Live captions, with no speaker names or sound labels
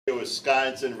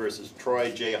Wisconsin versus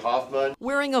Troy J. Hoffman.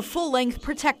 Wearing a full-length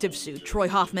protective suit, Troy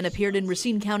Hoffman appeared in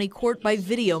Racine County Court by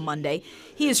video Monday.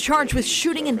 He is charged with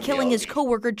shooting and killing his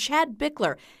coworker Chad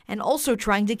Bickler and also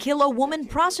trying to kill a woman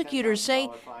prosecutors say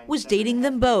was dating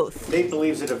them both. The state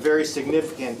believes that a very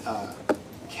significant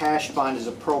cash bond is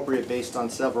appropriate based on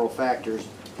several factors.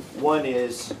 One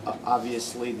is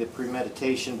obviously the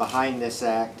premeditation behind this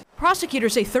act.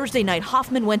 Prosecutors say Thursday night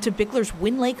Hoffman went to Bickler's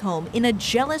Wynn Lake home in a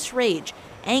jealous rage,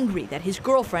 angry that his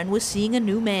girlfriend was seeing a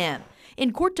new man.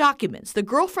 In court documents, the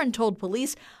girlfriend told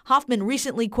police Hoffman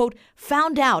recently, quote,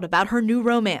 found out about her new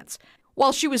romance.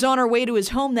 While she was on her way to his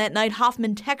home that night,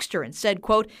 Hoffman texted her and said,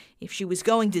 quote, if she was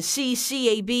going to see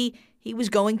CAB, he was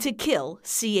going to kill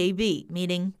CAB,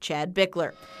 meaning Chad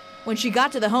Bickler. When she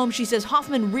got to the home, she says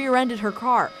Hoffman rear-ended her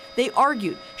car. They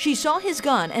argued. She saw his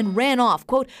gun and ran off,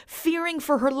 quote, fearing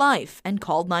for her life, and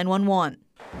called 911.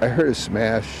 I heard a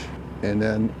smash, and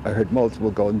then I heard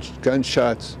multiple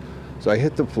gunshots, so I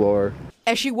hit the floor.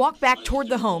 As she walked back toward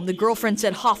the home, the girlfriend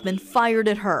said Hoffman fired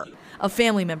at her. A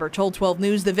family member told 12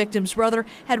 News the victim's brother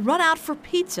had run out for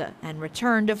pizza and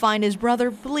returned to find his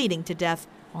brother bleeding to death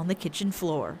on the kitchen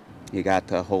floor. He got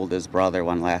to hold his brother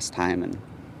one last time and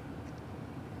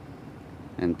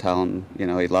tell him, you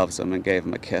know, he loves him and gave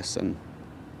him a kiss, and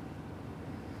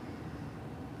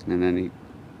then he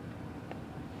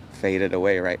faded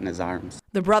away right in his arms.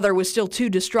 The brother was still too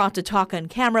distraught to talk on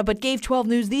camera, but gave 12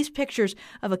 News these pictures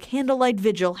of a candlelight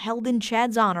vigil held in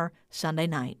Chad's honor Sunday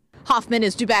night. Hoffman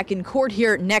is due back in court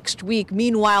here next week.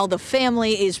 Meanwhile, the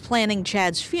family is planning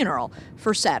Chad's funeral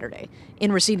for Saturday.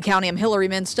 In Racine County, I'm Hillary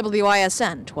Mintz,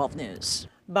 WISN 12 News.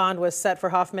 Bond was set for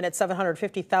Hoffman at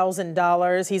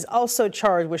 $750,000. He's also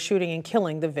charged with shooting and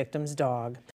killing the victim's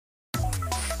dog.